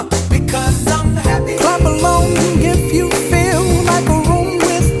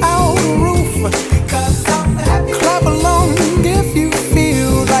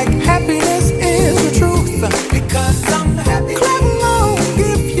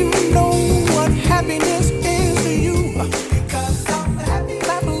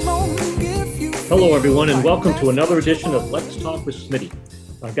Hello, everyone, and welcome to another edition of Let's Talk with Smitty.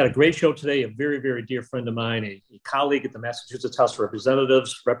 I've got a great show today. A very, very dear friend of mine, a colleague at the Massachusetts House of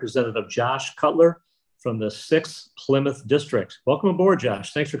Representatives, Representative Josh Cutler from the 6th Plymouth District. Welcome aboard,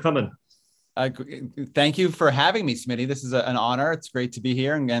 Josh. Thanks for coming. Thank you for having me, Smitty. This is an honor. It's great to be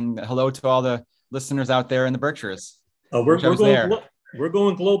here. And hello to all the listeners out there in the Berkshires. We're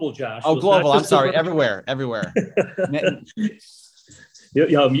going global, Josh. Oh, so global. I'm sorry. Everywhere.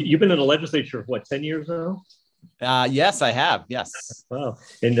 You've been in the legislature, what, 10 years now? Yes, I have. Yes. Wow.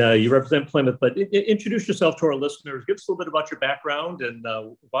 And you represent Plymouth, but introduce yourself to our listeners. Give us a little bit about your background and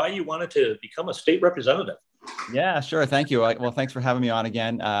why you wanted to become a state representative. Yeah, sure. Thank you. Well, thanks for having me on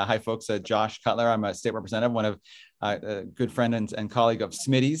again. Hi, folks. Josh Cutler. I'm a state representative, one of a good friend and colleague of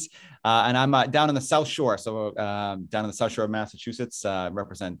Smitty's. And I'm down in the South Shore. So down in the South Shore of Massachusetts,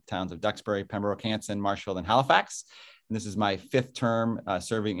 represent towns of Duxbury, Pembroke, Hanson, Marshfield, and Halifax. And this is my 5th term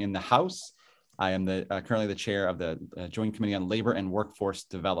serving in the House. I am currently the chair of the Joint Committee on Labor and Workforce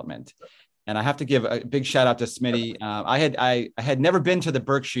Development. And I have to give a big shout out to Smitty. I had never been to the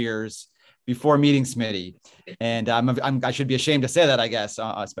Berkshires before meeting Smitty, and I should be ashamed to say that, I guess,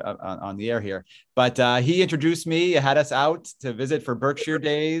 on the air here. But he introduced me, had us out to visit for Berkshire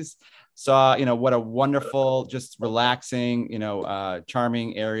Days. Saw, what a wonderful, just relaxing,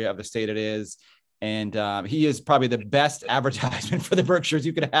 charming area of the state it is. And he is probably the best advertisement for the Berkshires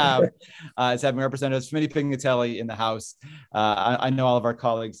you could have, as having Representative Smitty Pignatelli in the House. I know all of our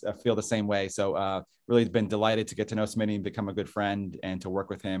colleagues feel the same way. So really been delighted to get to know Smitty and become a good friend and to work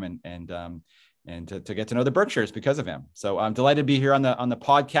with him and to get to know the Berkshires because of him. So I'm delighted to be here on the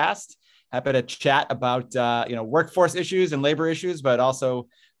podcast. Happy to chat about workforce issues and labor issues, but also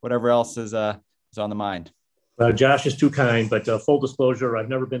whatever else is on the mind. Josh is too kind, but full disclosure, I've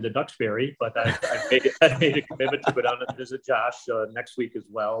never been to Duxbury, but I made a commitment to go down and visit Josh next week as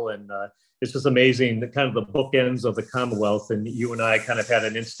well. And it's just amazing, the kind of the bookends of the Commonwealth. And you and I kind of had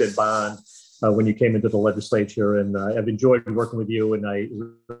an instant bond when you came into the legislature. And I've enjoyed working with you. And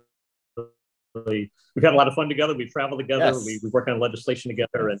we've had a lot of fun together. We've traveled together. Yes. We work on legislation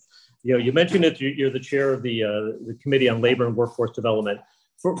together. And you mentioned that you're the chair of the Committee on Labor and Workforce Development.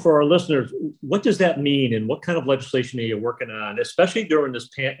 For our listeners, what does that mean, and what kind of legislation are you working on, especially during this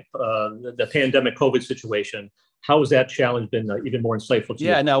the pandemic COVID situation? How has that challenge been even more insightful to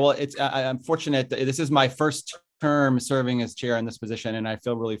you? Yeah, no, well, I'm fortunate. This is my first term serving as chair in this position, and I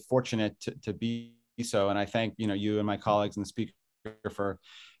feel really fortunate to be so. And I thank you and my colleagues and the speaker for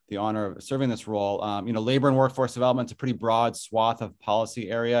the honor of serving this role. Labor and workforce development is a pretty broad swath of policy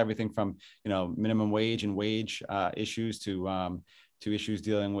area, everything from minimum wage and wage issues to issues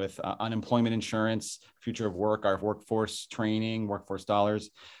dealing with unemployment insurance, future of work, our workforce training, workforce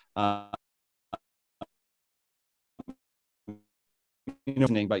dollars. But one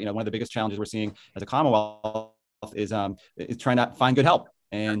of the biggest challenges we're seeing as a Commonwealth is trying to find good help.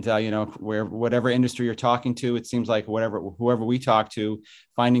 And whatever industry you're talking to, it seems like whoever we talk to,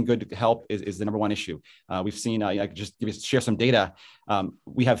 finding good help is the number one issue. We've seen. I just share some data.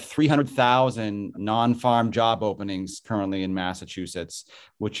 We have 300,000 non-farm job openings currently in Massachusetts,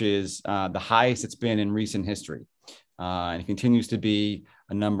 which is the highest it's been in recent history, and it continues to be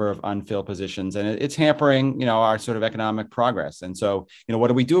a number of unfilled positions, and it's hampering our sort of economic progress. And so what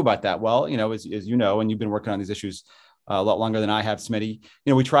do we do about that? Well, as you know, and you've been working on these issues a lot longer than I have, Smitty.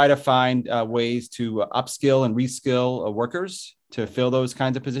 We try to find ways to upskill and reskill workers to fill those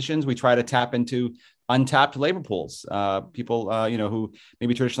kinds of positions. We try to tap into untapped labor pools, people who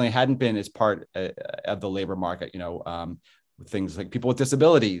maybe traditionally hadn't been as part of the labor market. Things like people with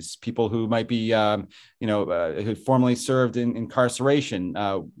disabilities, people who might be, who formerly served in incarceration,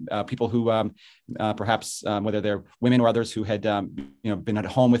 people who perhaps, whether they're women or others who had, been at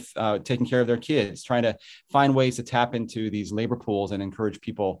home with taking care of their kids, trying to find ways to tap into these labor pools and encourage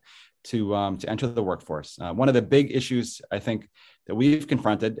people to enter the workforce. One of the big issues I think that we've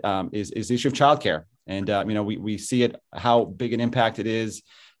confronted is the issue of childcare, and we see it, how big an impact it is.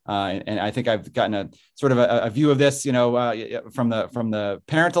 And I think I've gotten a sort of a view of this, from the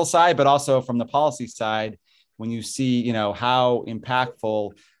parental side, but also from the policy side, when you see, how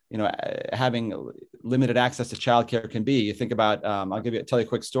impactful, having limited access to childcare can be. You think about, I'll tell you a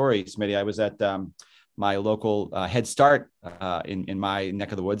quick story, Smitty. I was at my local Head Start in my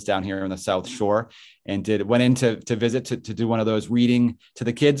neck of the woods down here in the South Shore, and went in to visit to do one of those reading to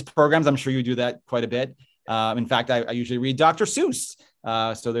the kids programs. I'm sure you do that quite a bit. In fact, I usually read Dr. Seuss.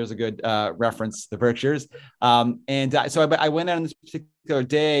 So there's a good reference, the Berkshires. So I went on this particular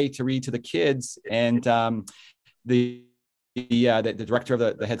day to read to the kids, and the director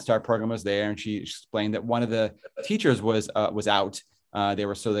of the Head Start program was there, and she explained that one of the teachers was out They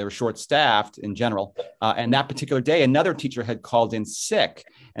were short-staffed in general. And that particular day, another teacher had called in sick.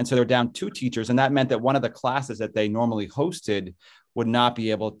 And so they're down 2 teachers. And that meant that one of the classes that they normally hosted would not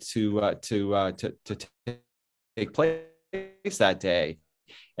be able to take place that day.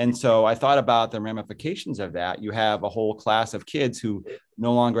 And so I thought about the ramifications of that. You have a whole class of kids who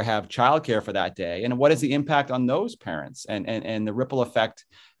no longer have childcare for that day. And what is the impact on those parents and the ripple effect,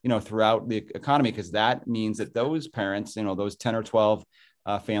 throughout the economy? Because that means that those parents, those 10 or 12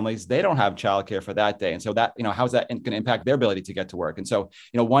 families, they don't have childcare for that day. And so that, how's that going to impact their ability to get to work? And so,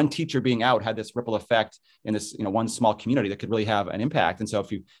 one teacher being out had this ripple effect in this, one small community that could really have an impact. And so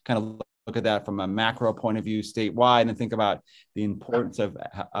if you kind of look at that from a macro point of view statewide and think about the importance of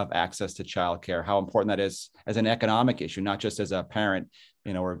access to childcare, how important that is as an economic issue, not just as a parent,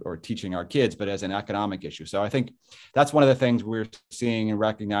 or teaching our kids, but as an economic issue. So I think that's one of the things we're seeing and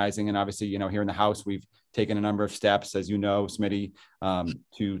recognizing. And obviously, here in the House, we've taken a number of steps, as you know, Smitty,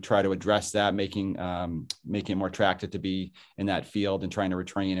 to try to address that, making it more attractive to be in that field and trying to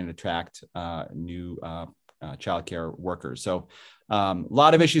retrain and attract new childcare workers. So a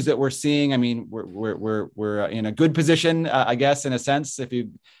lot of issues that we're seeing. I mean, we're in a good position, I guess, in a sense, if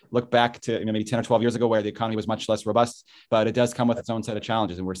you look back to maybe 10 or 12 years ago where the economy was much less robust, but it does come with its own set of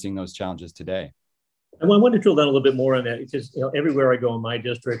challenges, and we're seeing those challenges today. I want to drill down a little bit more on that because everywhere I go in my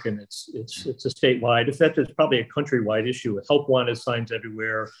district, and it's a statewide. In fact, it's probably a countrywide issue. Help wanted signs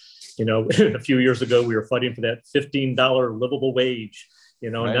everywhere. A few years ago we were fighting for that $15 livable wage.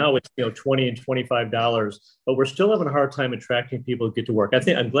 Right. Now it's $20 and $25, but we're still having a hard time attracting people to get to work.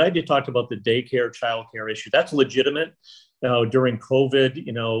 I'm glad you talked about the daycare, childcare issue. That's legitimate. During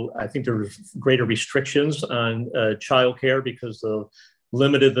COVID, I think there were greater restrictions on childcare because of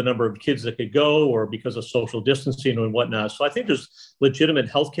limited the number of kids that could go, or because of social distancing and whatnot. So I think there's legitimate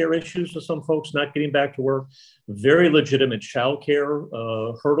healthcare issues with some folks not getting back to work, very legitimate childcare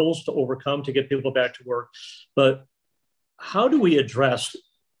hurdles to overcome to get people back to work. But how do we address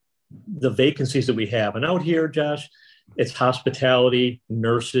the vacancies that we have? And out here, Josh, it's hospitality,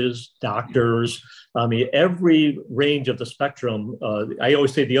 nurses, doctors. I mean, every range of the spectrum. I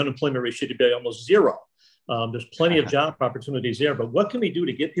always say the unemployment rate should be almost zero. There's plenty of job opportunities there, but what can we do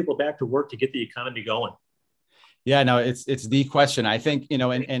to get people back to work to get the economy going? Yeah, no, it's the question. I think,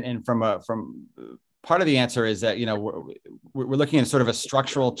 and from part of the answer is that, we're looking at sort of a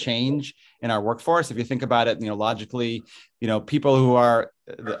structural change in our workforce. If you think about it, logically, people who are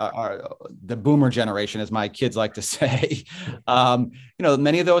the boomer generation, as my kids like to say,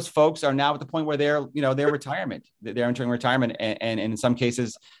 many of those folks are now at the point where they're entering retirement. And in some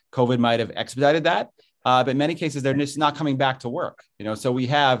cases, COVID might have expedited that. But in many cases, they're just not coming back to work. So we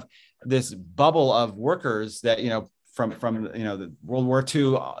have this bubble of workers that, from the World War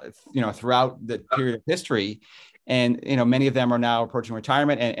II, throughout the period of history. And, many of them are now approaching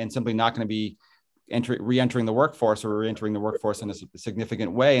retirement and simply not going to be re-entering the workforce or re-entering the workforce in a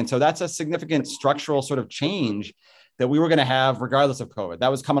significant way. And so that's a significant structural sort of change that we were going to have regardless of COVID. That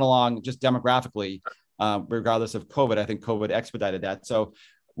was coming along just demographically, regardless of COVID. I think COVID expedited that. So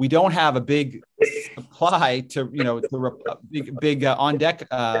we don't have a big supply big on deck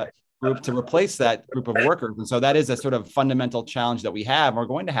group to replace that group of workers. And so that is a sort of fundamental challenge that we have, we're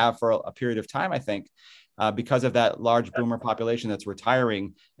going to have for a period of time, I think, because of that large boomer population that's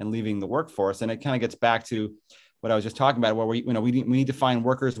retiring and leaving the workforce. And it kind of gets back to what I was just talking about, where we need to find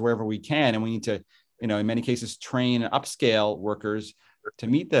workers wherever we can. And we need to, in many cases, train and upscale workers to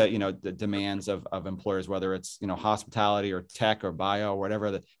meet the demands of employers, whether it's, hospitality or tech or bio or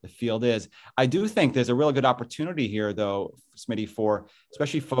whatever the field is. I do think there's a really good opportunity here, though, Smitty, for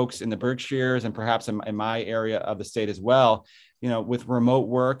especially folks in the Berkshires and perhaps in my area of the state as well, with remote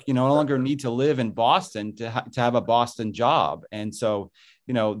work, no longer need to live in Boston to have a Boston job. And so,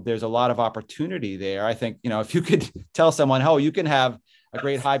 there's a lot of opportunity there. I think, if you could tell someone, oh, you can have a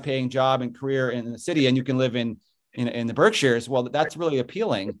great high paying job and career in the city and you can live in the Berkshires, well, that's really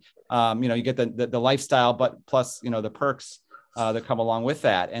appealing. You get the lifestyle, but plus, the perks that come along with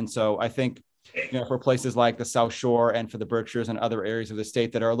that. And so I think, for places like the South Shore and for the Berkshires and other areas of the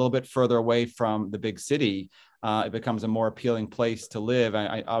state that are a little bit further away from the big city, it becomes a more appealing place to live.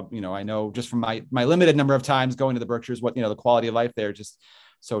 I know just from my limited number of times going to the Berkshires, what, the quality of life there is just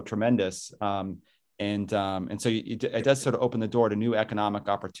so tremendous. And so it does sort of open the door to new economic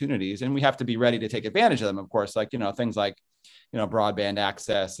opportunities, and we have to be ready to take advantage of them. Of course, like, things like, broadband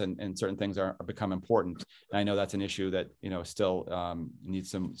access and certain things are become important. And I know that's an issue that, still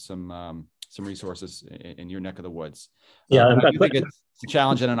needs some resources in your neck of the woods. Yeah. I think it's a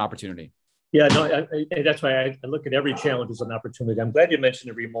challenge and an opportunity. Yeah, no, that's why I look at every challenge as an opportunity. I'm glad you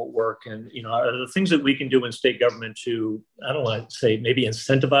mentioned the remote work, and are the things that we can do in state government to, I don't want to say maybe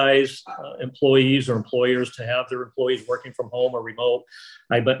incentivize employees or employers to have their employees working from home or remote.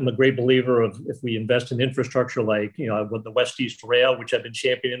 I'm a great believer of if we invest in infrastructure like with the West East Rail, which I've been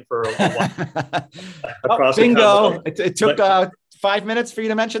championing for a while across the bingo. It took 5 minutes for you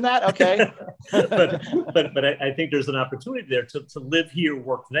to mention that. Okay, but I think there's an opportunity there to live here,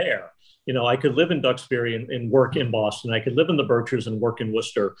 work there. I could live in Duxbury and work in Boston. I could live in the Berkshires and work in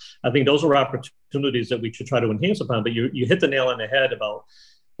Worcester. I think those are opportunities that we should try to enhance upon. But you hit the nail on the head about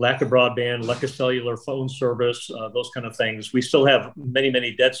lack of broadband, lack of cellular phone service, those kind of things. We still have many,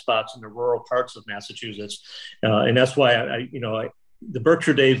 many dead spots in the rural parts of Massachusetts. And that's why the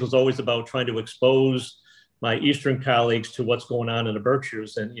Berkshire days was always about trying to expose my Eastern colleagues to what's going on in the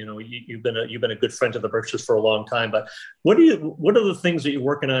Berkshires. And you've been a good friend to the Berkshires for a long time. But what are the things that you're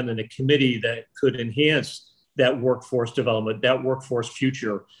working on in a committee that could enhance that workforce development, that workforce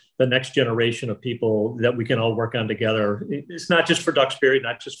future, the next generation of people that we can all work on together? It's not just for Duxbury,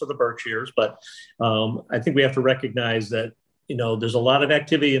 not just for the Berkshires, but I think we have to recognize that there's a lot of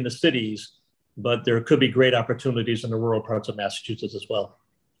activity in the cities, but there could be great opportunities in the rural parts of Massachusetts as well.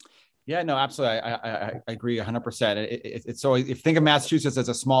 Yeah, no, absolutely. I agree 100%. It's always, if you think of Massachusetts as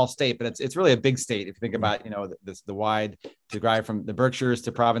a small state, but it's really a big state. If you think about, the wide to drive from the Berkshires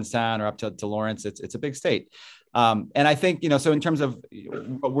to Provincetown or up to Lawrence, it's a big state. And I think, so in terms of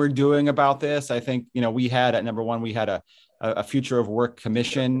what we're doing about this, I think, we had at number one, we had a future of work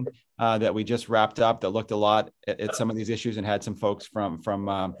commission that we just wrapped up that looked a lot at some of these issues and had some folks from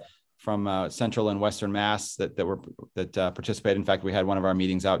Central and Western Mass that participated. In fact, we had one of our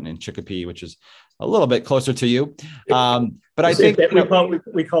meetings out in Chicopee, which is a little bit closer to you. But I think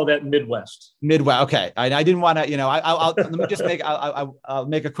we call that Midwest. Midwest. Okay. I didn't want to, let me just I'll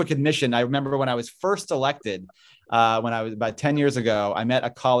make a quick admission. I remember when I was first elected, when I was about 10 years ago, I met a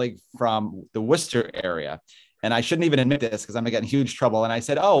colleague from the Worcester area. And I shouldn't even admit this because I'm going to get in huge trouble. And I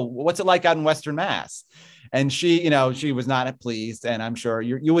said, "Oh, what's it like out in Western Mass?" And she, she was not pleased. And I'm sure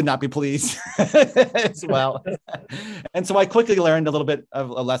you would not be pleased as well. And so I quickly learned a little bit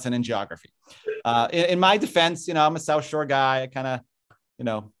of a lesson in geography. In my defense, I'm a South Shore guy. I kind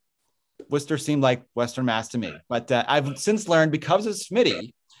of, Worcester seemed like Western Mass to me. But I've since learned, because of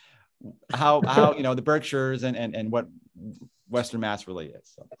Smitty, how the Berkshires and what Western Mass really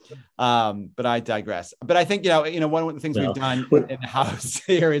is. So, but I digress. But I think, one of the things we've done in the house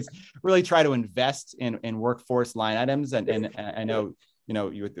here is really try to invest in workforce line items. And I know,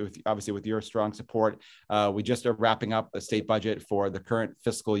 obviously with your strong support, we just are wrapping up the state budget for the current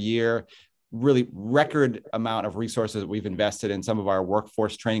fiscal year. Really record amount of resources that we've invested in some of our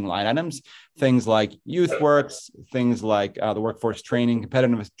workforce training line items, things like Youth Works, things like the Workforce Training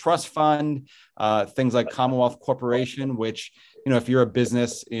Competitive Trust Fund, things like Commonwealth Corporation, which, if you're a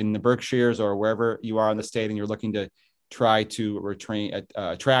business in the Berkshires or wherever you are in the state and you're looking to try to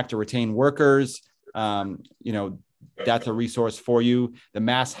attract or retain workers, that's a resource for you. The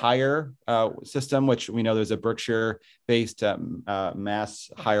Mass Hire system, which we know there's a Berkshire-based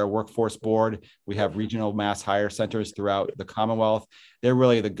Mass Hire Workforce Board. We have regional Mass Hire centers throughout the Commonwealth. They're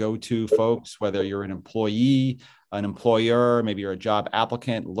really the go-to folks, whether you're an employee, an employer, maybe you're a job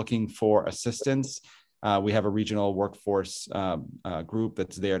applicant looking for assistance. We have a regional workforce group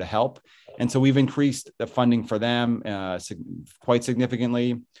that's there to help. And so we've increased the funding for them quite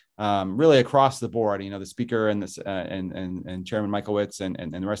significantly. Really across the board, the speaker and Chairman Michaelwitz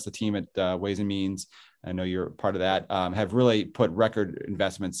and the rest of the team at Ways and Means, I know you're part of that, have really put record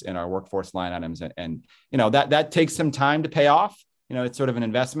investments in our workforce line items. And that takes some time to pay off. It's sort of an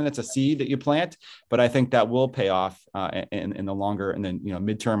investment. It's a seed that you plant, but I think that will pay off in the longer and then,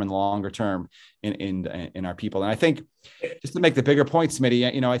 midterm and longer term in our people. And I think just to make the bigger point,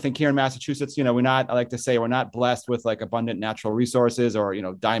 Smitty, I think here in Massachusetts, I like to say we're not blessed with like abundant natural resources or,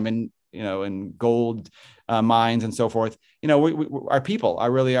 diamond, and gold mines and so forth. Our people are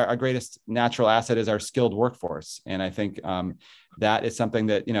really our greatest natural asset is our skilled workforce. And I think that is something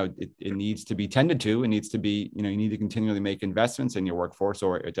that, it needs to be tended to. It needs to be, you need to continually make investments in your workforce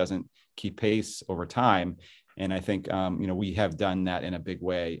or it doesn't keep pace over time. And I think, we have done that in a big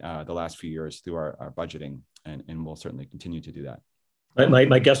way the last few years through our budgeting, and we'll certainly continue to do that.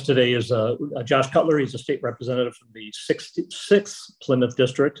 My guest today is Josh Cutler. He's a state representative from the 6th Plymouth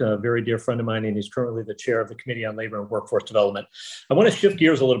District, a very dear friend of mine, and he's currently the chair of the Committee on Labor and Workforce Development. I want to shift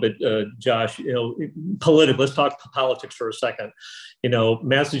gears a little bit, Josh. Political. Let's talk politics for a second.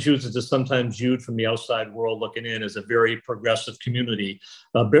 Massachusetts is sometimes viewed from the outside world looking in as a very progressive community,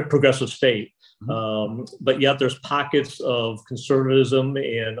 a bit progressive state. But yet there's pockets of conservatism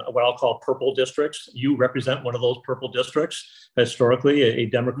in what I'll call purple districts. You represent one of those purple districts historically, a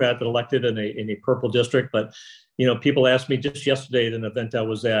Democrat that elected in a purple district. But, people asked me just yesterday at an event I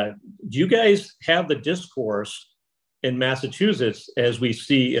was at, do you guys have the discourse in Massachusetts as we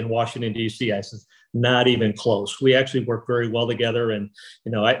see in Washington, D.C.? I said, not even close. We actually work very well together. And,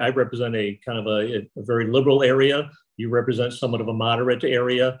 I represent a kind of a very liberal area. You represent somewhat of a moderate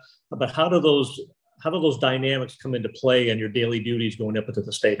area. But how do those dynamics come into play in your daily duties going up into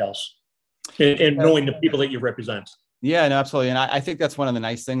the State House and knowing the people that you represent? Yeah, no, absolutely. And I think that's one of the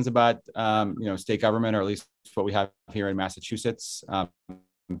nice things about, state government, or at least what we have here in Massachusetts.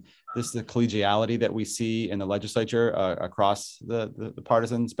 This is the collegiality that we see in the legislature across the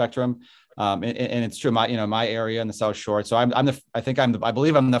partisan spectrum. And it's true, my area in the South Shore. So I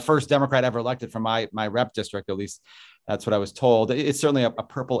believe I'm the first Democrat ever elected from my rep district, at least that's what I was told. It's certainly a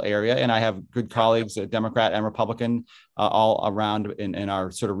purple area, and I have good colleagues, Democrat and Republican, all around in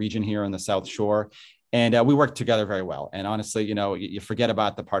our sort of region here in the South Shore. And we work together very well. And honestly, you forget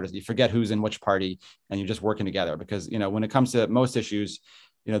about the partisan, you forget who's in which party, and you're just working together because, when it comes to most issues,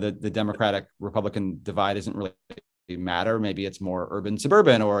 the Democratic Republican divide isn't really matter. Maybe it's more urban,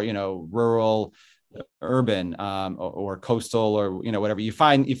 suburban, or, rural, urban, or coastal, or, whatever. You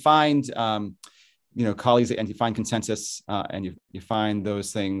find colleagues, and you find consensus, and you find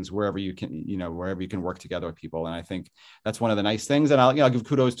those things wherever you can work together with people. And I think that's one of the nice things. And I'll give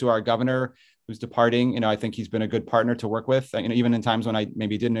kudos to our governor who's departing. I think he's been a good partner to work with, even in times when I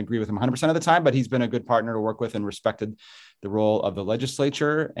maybe didn't agree with him 100% of the time, but he's been a good partner to work with and respected the role of the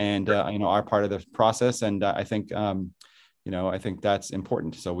legislature and, our part of the process. And I think, I think that's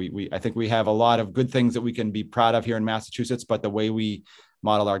important. So I think we have a lot of good things that we can be proud of here in Massachusetts, but the way we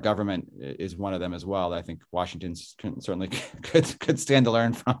model our government is one of them as well. I think Washington's certainly could stand to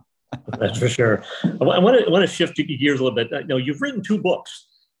learn from. That's for sure. I want to shift gears a little bit. You've written 2 books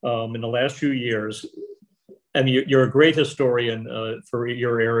in the last few years. I mean, you're a great historian for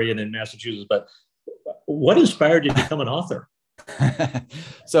your area and in Massachusetts, but what inspired you to become an author?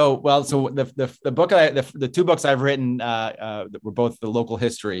 So the book, the 2 books I've written were both the local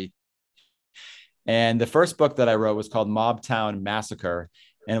history. And the first book that I wrote was called Mobtown Massacre.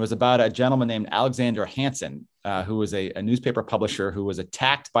 And it was about a gentleman named Alexander Hansen, who was a newspaper publisher who was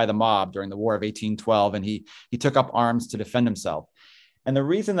attacked by the mob during the War of 1812. And he took up arms to defend himself. And the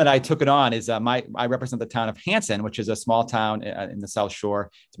reason that I took it on is I represent the town of Hanson, which is a small town in the South Shore.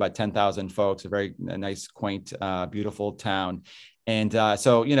 It's about 10,000 folks, a very nice, quaint, beautiful town. And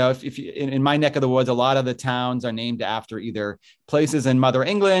so, if you, in my neck of the woods, a lot of the towns are named after either places in Mother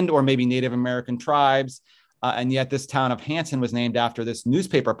England or maybe Native American tribes. And yet this town of Hanson was named after this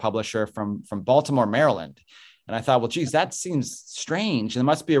newspaper publisher from Baltimore, Maryland. And I thought, well, geez, that seems strange. There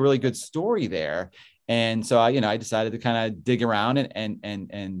must be a really good story there. And so, I decided to kind of dig around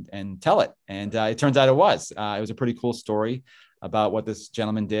and tell it. And it turns out it was a pretty cool story about what this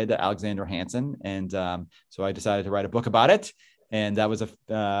gentleman did, Alexander Hansen. And so I decided to write a book about it. And that was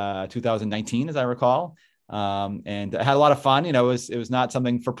 2019, as I recall. And I had a lot of fun. It was not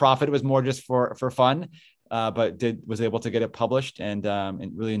something for profit. It was more just for fun, but was able to get it published and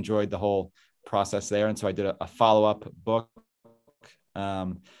really enjoyed the whole process there. And so I did a follow-up book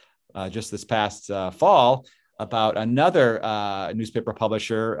just this past fall about another newspaper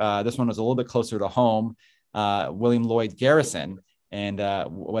publisher. This one was a little bit closer to home, William Lloyd Garrison, and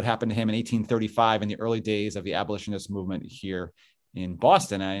what happened to him in 1835 in the early days of the abolitionist movement here in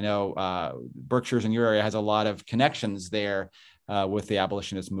Boston. And I know Berkshires in your area has a lot of connections there with the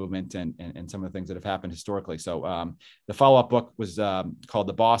abolitionist movement and some of the things that have happened historically. So the follow-up book was called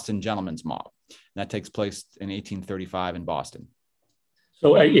The Boston Gentleman's Mob. And that takes place in 1835 in Boston.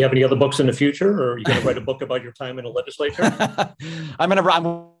 So you have any other books in the future, or are you going to write a book about your time in the legislature?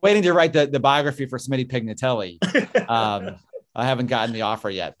 I'm waiting to write the biography for Smitty Pignatelli. I haven't gotten the offer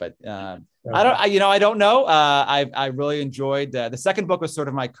yet, but I don't know. I really enjoyed the second book was sort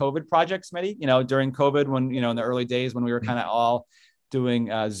of my COVID project, Smitty, during COVID when, in the early days when we were kind of all doing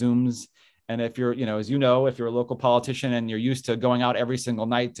Zooms. And if you're, if you're a local politician and you're used to going out every single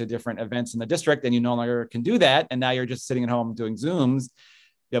night to different events in the district, and you no longer can do that, and now you're just sitting at home doing Zooms,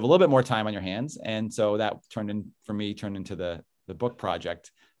 you have a little bit more time on your hands. And so that turned into the book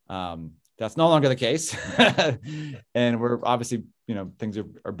project. That's no longer the case. And we're obviously, things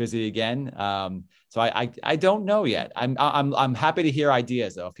are busy again. So I don't know yet. I'm happy to hear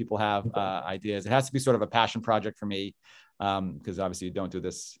ideas though. If people have ideas, it has to be sort of a passion project for me. Because obviously you don't do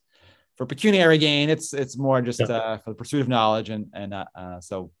this for pecuniary gain. It's more just for the pursuit of knowledge. And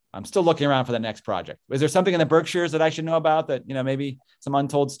so I'm still looking around for the next project. Is there something in the Berkshires that I should know about that, maybe some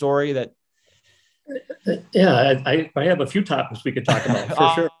untold story that Yeah, I have a few topics we could talk about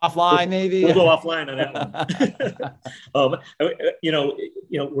for sure. Offline, maybe. We'll go offline on that one.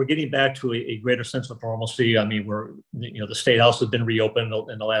 We're getting back to a greater sense of normalcy. I mean, the state house has been reopened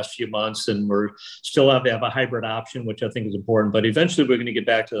in the last few months, and we're still have to have a hybrid option, which I think is important. But eventually, we're going to get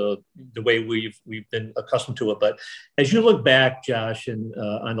back to the way we've been accustomed to it. But as you look back, Josh, and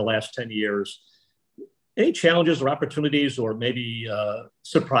on the last 10 years. Any challenges or opportunities or maybe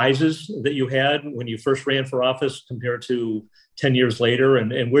surprises that you had when you first ran for office compared to 10 years later?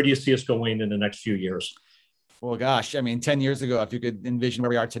 And where do you see us going in the next few years? Well, gosh, I mean, 10 years ago, if you could envision where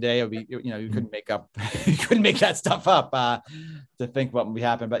we are today, it would be, you couldn't make up, you couldn't make that stuff up to think what would be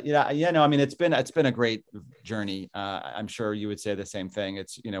happening. But I mean, it's been a great journey. I'm sure you would say the same thing.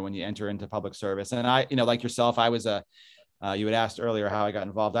 It's, when you enter into public service, and I, like yourself, I was you had asked earlier how I got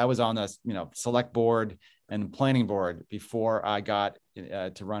involved. I was on the, select board and planning board before I got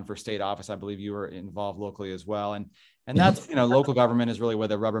to run for state office. I believe you were involved locally as well. And that's, local government is really where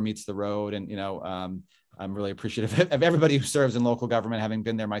the rubber meets the road. And, I'm really appreciative of everybody who serves in local government. Having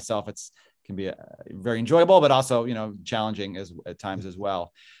been there myself, can be very enjoyable, but also, challenging at times as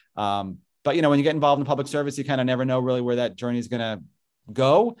well. But, when you get involved in public service, you kind of never know really where that journey is going to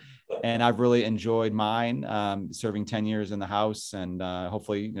go. And I've really enjoyed mine, serving 10 years in the House, and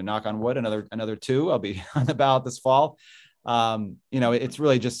hopefully, knock on wood, another 2. I'll be on the ballot this fall. It's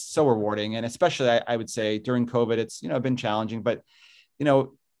really just so rewarding. And especially, I would say during COVID, it's, been challenging, but,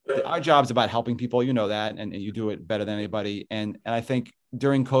 our job is about helping people, that, and you do it better than anybody. And I think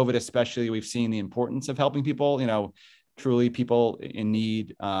during COVID, especially, we've seen the importance of helping people, truly people in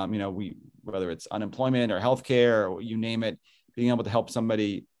need, whether it's unemployment or healthcare or you name it, being able to help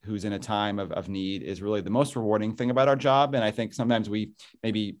somebody who's in a time of need is really the most rewarding thing about our job. And I think sometimes we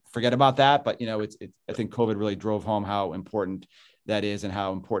maybe forget about that, but I think COVID really drove home how important that is and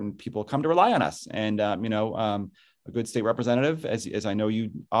how important people come to rely on us. And, a good state representative, as I know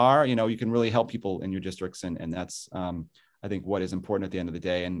you are, you can really help people in your districts. And that's, I think, what is important at the end of the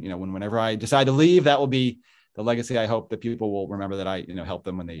day. And, whenever I decide to leave, that will be the legacy. I hope that people will remember that I, helped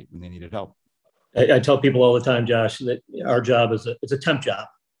them when they needed help. I tell people all the time, Josh, that our job is a temp job.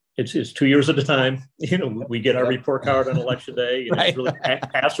 It's 2 years at a time. We get our report card on election day. And It's really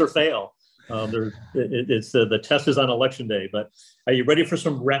pass or fail. The test is on election day. But are you ready for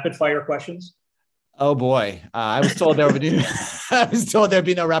some rapid fire questions? Oh boy, I was told there'd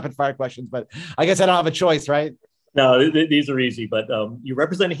be no rapid fire questions, but I guess I don't have a choice, right? No, these are easy. But you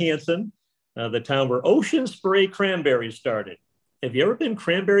represent Hanson, the town where Ocean Spray Cranberries started. Have you ever been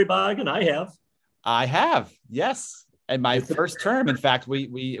cranberry bogging? I have, yes. And my first term, in fact,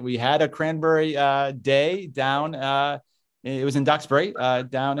 we had a cranberry day down. It was in Duxbury,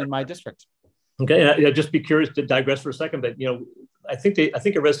 down in my district. Okay, I'd just be curious to digress for a second, but I think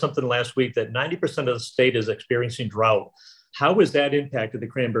I read something last week that 90% of the state is experiencing drought. How has that impacted the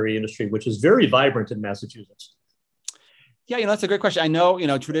cranberry industry, which is very vibrant in Massachusetts? Yeah, that's a great question. I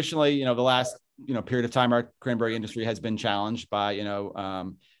know, traditionally, the last period of time, our cranberry industry has been challenged by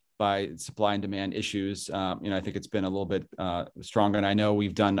by supply and demand issues. I think it's been a little bit stronger, and I know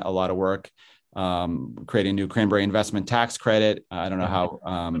we've done a lot of work creating a new cranberry investment tax credit. I don't know how,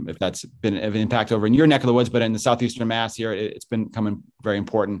 if that's been of an impact over in your neck of the woods, but in the southeastern Mass here, it's been becoming very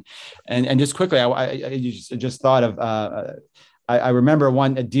important. And just quickly, I just thought of, I remember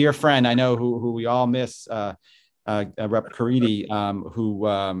a dear friend I know who we all miss, Rep. Caridi,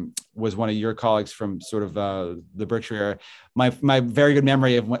 who was one of your colleagues from sort of the Berkshire area. My very good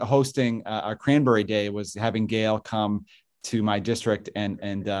memory of hosting our Cranberry Day was having Gail come to my district and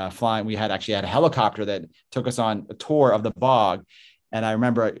flying. We actually had a helicopter that took us on a tour of the bog. And I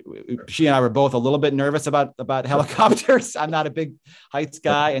remember she and I were both a little bit nervous about helicopters. I'm not a big heights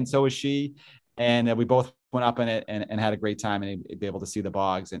guy, and so was she. And we both went up in it and had a great time and be able to see the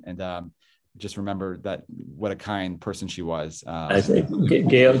bogs and just remember that what a kind person she was. I think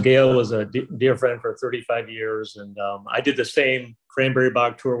Gail was a dear friend for 35 years. And I did the same Cranberry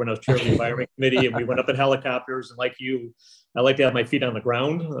Bog tour when I was chair of the environment committee, and we went up in helicopters. And like you, I like to have my feet on the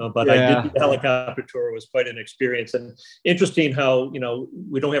ground, but I did the helicopter tour. It was quite an experience. And interesting how,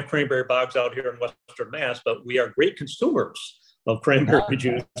 we don't have cranberry bogs out here in Western Mass, but we are great consumers of cranberry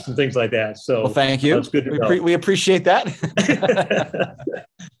juice and things like that. So well, thank you. That's good to know. We appreciate that.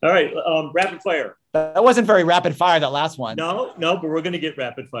 All right. Rapid fire. That wasn't very rapid fire, that last one. No, but we're going to get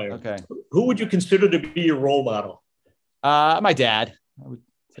rapid fire. Okay. Who would you consider to be your role model? My dad. I would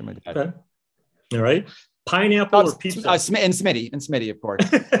say my dad. Okay. All right. Pineapple or pizza? And Smitty, of course.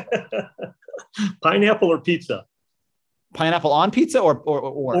 Pineapple or pizza? Pineapple on pizza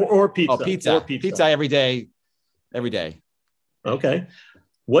or pizza? Oh, pizza. Pizza every day. Every day. Okay.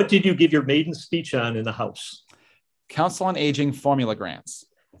 What did you give your maiden speech on in the House? Council on Aging formula grants.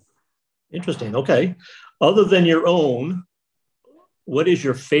 Interesting. Okay. Other than your own, what is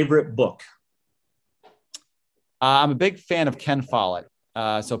your favorite book? I'm a big fan of Ken Follett.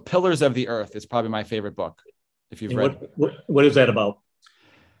 So Pillars of the Earth is probably my favorite book. If you've read, what is that about?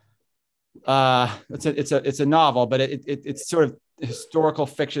 It's a novel, but it's sort of historical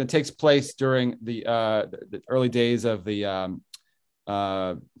fiction. It takes place during the early days of the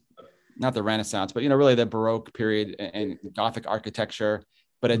not the Renaissance, but really the Baroque period and Gothic architecture.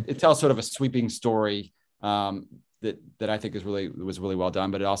 But it tells sort of a sweeping story that I think was really well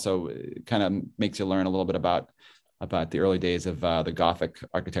done. But it also kind of makes you learn a little bit about the early days of the Gothic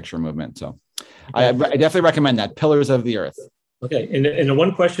architecture movement. So I definitely recommend that, Pillars of the Earth. Okay. And the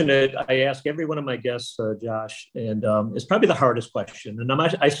one question that I ask every one of my guests, Josh, and it's probably the hardest question. And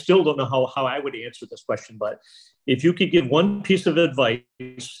I still don't know how I would answer this question, but if you could give one piece of advice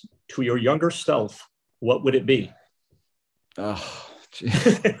to your younger self, what would it be? Oh,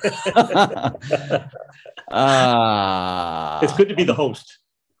 it's good to be the host.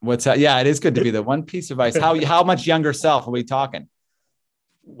 What's that? Yeah, it is good to be the one piece of advice. How much younger self are we talking?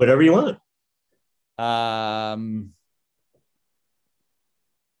 Whatever you want.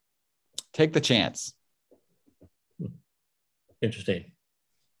 Take the chance. Interesting.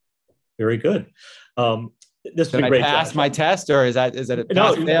 Very good. This Did I pass my test, or is that a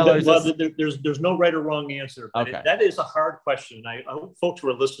pass fail? Well, there's no right or wrong answer. But okay. That is a hard question. I hope folks who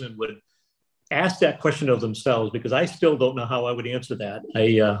are listening would ask that question of themselves, because I still don't know how I would answer that.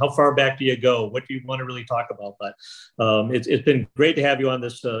 How far back do you go? What do you want to really talk about? But it's been great to have you on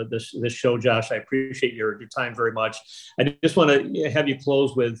this show, Josh. I appreciate your time very much. I just want to have you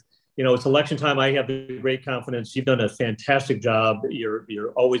close with, it's election time. I have the great confidence. You've done a fantastic job.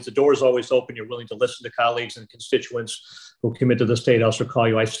 The door is always open. You're willing to listen to colleagues and constituents who come into the State House or call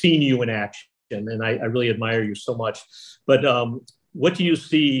you. I've seen you in action, and I really admire you so much. But what do you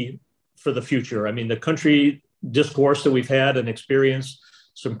see for the future? I mean, the country discourse that we've had and experienced,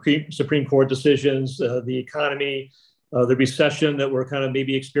 some Supreme Court decisions, the economy, the recession that we're kind of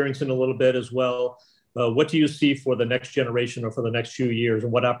maybe experiencing a little bit as well. What do you see for the next generation or for the next few years,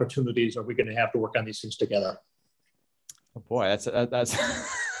 and what opportunities are we going to have to work on these things together? Oh boy, that's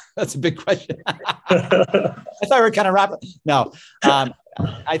a big question. I thought we were kind of wrapping. No,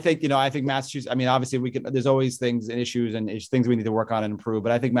 I think Massachusetts. I mean, obviously there's always things and issues and things we need to work on and improve.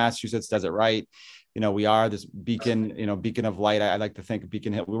 But I think Massachusetts does it right. We are this beacon of light. I like to think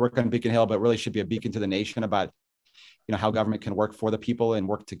Beacon Hill. We work on Beacon Hill, but really should be a beacon to the nation about how government can work for the people and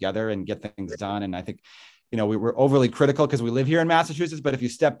work together and get things done. And I think, we're overly critical because we live here in Massachusetts, but if you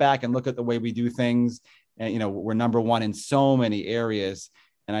step back and look at the way we do things, and, we're number one in so many areas.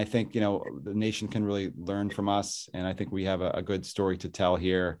 And I think, the nation can really learn from us. And I think we have a good story to tell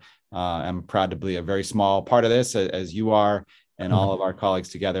here. I'm proud to be a very small part of this, as you are, and all of our colleagues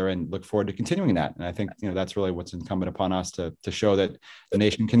together, and look forward to continuing that. And I think, that's really what's incumbent upon us to show that the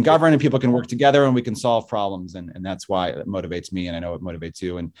nation can govern and people can work together and we can solve problems. And that's why it motivates me. And I know it motivates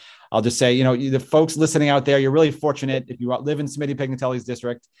you. And I'll just say, the folks listening out there, you're really fortunate if you live in Smitty Pignatelli's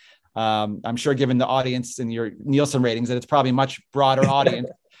district. I'm sure given the audience and your Nielsen ratings that it's probably a much broader audience,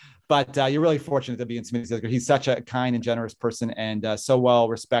 but you're really fortunate to be in Smitty's district. He's such a kind and generous person, and so well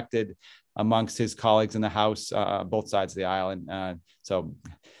respected amongst his colleagues in the House, both sides of the aisle. And so.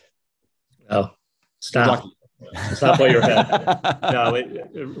 Oh, stop while you're ahead. No,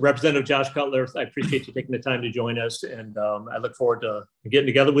 Representative Josh Cutler, I appreciate you taking the time to join us. And I look forward to getting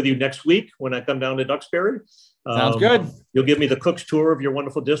together with you next week when I come down to Duxbury. Sounds good. You'll give me the Cook's tour of your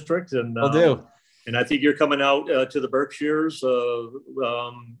wonderful district. And I'll do. And I think you're coming out to the Berkshires early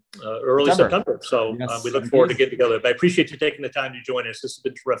September. So yes, we look forward to getting together. But I appreciate you taking the time to join us. This has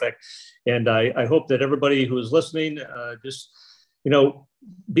been terrific. And I hope that everybody who is listening,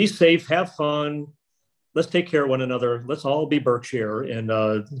 be safe, have fun. Let's take care of one another. Let's all be Berkshire. And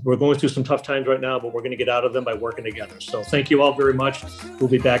we're going through some tough times right now, but we're going to get out of them by working together. So thank you all very much. We'll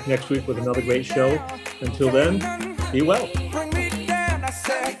be back next week with another great show. Until then, be well.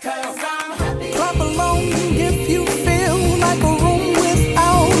 Clap along if you feel like a room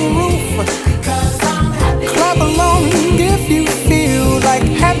without a roof. Clap along if